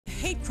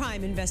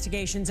crime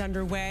investigations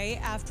underway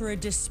after a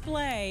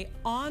display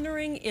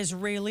honoring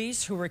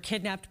Israelis who were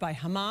kidnapped by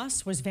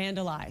Hamas was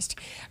vandalized.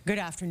 Good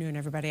afternoon,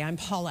 everybody. I'm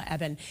Paula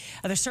Eben.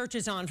 The search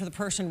is on for the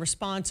person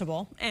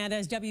responsible. And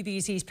as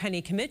WBZ's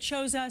Penny Commit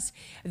shows us,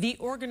 the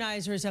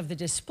organizers of the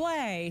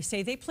display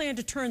say they plan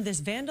to turn this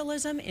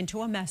vandalism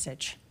into a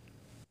message.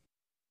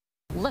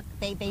 Look,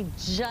 they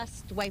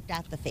just wiped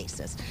out the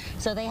faces,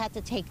 so they had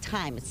to take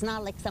time. It's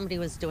not like somebody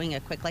was doing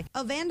it quick.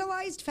 A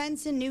vandalized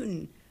fence in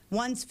Newton,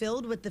 once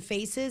filled with the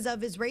faces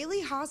of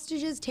Israeli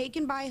hostages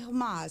taken by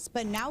Hamas,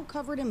 but now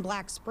covered in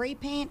black spray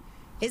paint,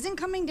 isn't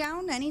coming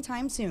down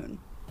anytime soon.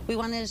 We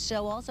wanted to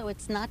show also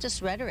it's not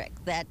just rhetoric,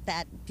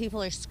 that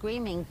people are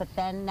screaming, but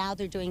then now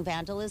they're doing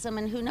vandalism,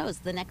 and who knows,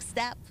 the next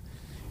step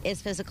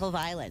is physical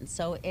violence.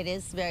 So it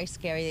is very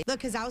scary. The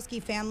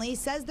Kozowski family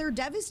says their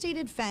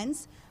devastated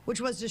fence,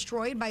 which was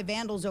destroyed by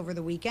vandals over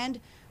the weekend,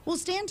 will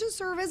stand to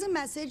serve as a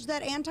message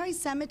that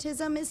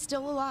anti-Semitism is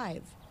still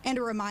alive, and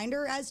a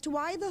reminder as to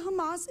why the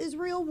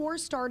Hamas-Israel war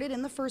started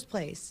in the first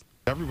place.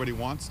 Everybody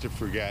wants to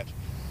forget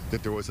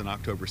that there was an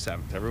October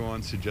 7th. Everyone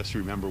wants to just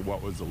remember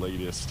what was the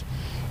latest,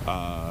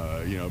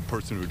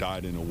 person who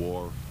died in a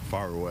war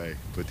far away.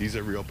 But these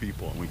are real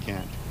people, and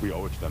we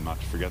owe it to them not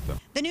to forget them.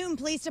 The Newton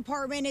Police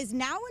Department is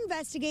now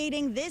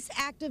investigating this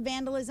act of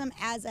vandalism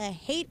as a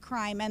hate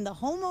crime, and the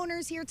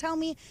homeowners here tell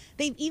me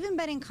they've even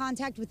been in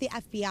contact with the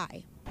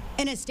FBI.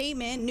 In a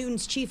statement,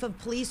 Newton's chief of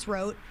police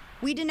wrote,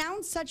 "We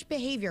denounce such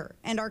behavior,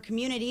 and our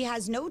community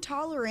has no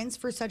tolerance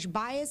for such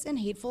bias and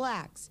hateful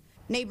acts."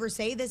 Neighbors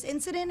say this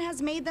incident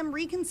has made them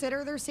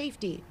reconsider their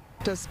safety.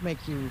 It does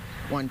make you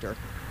wonder,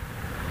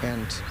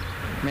 and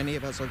many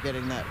of us are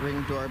getting that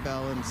Ring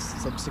doorbell and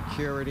some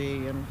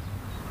security, and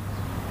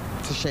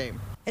it's a shame.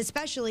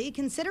 Especially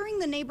considering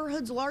the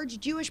neighborhood's large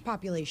Jewish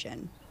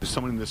population. There's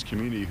someone in this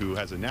community who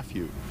has a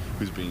nephew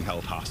who's being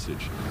held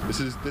hostage. This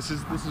is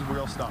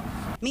real stuff.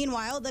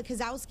 Meanwhile, the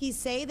Kozowskis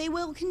say they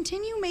will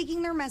continue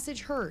making their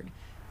message heard,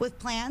 with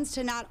plans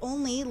to not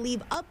only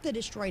leave up the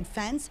destroyed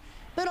fence,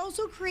 but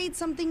also create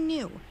something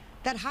new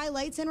that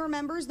highlights and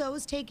remembers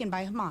those taken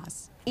by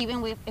Hamas.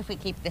 Even if we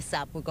keep this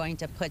up, we're going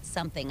to put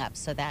something up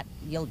so that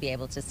you'll be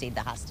able to see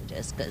the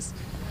hostages, because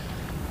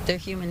they're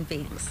human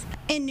beings.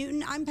 In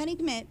Newton, I'm Penny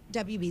Commit,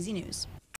 WBZ News.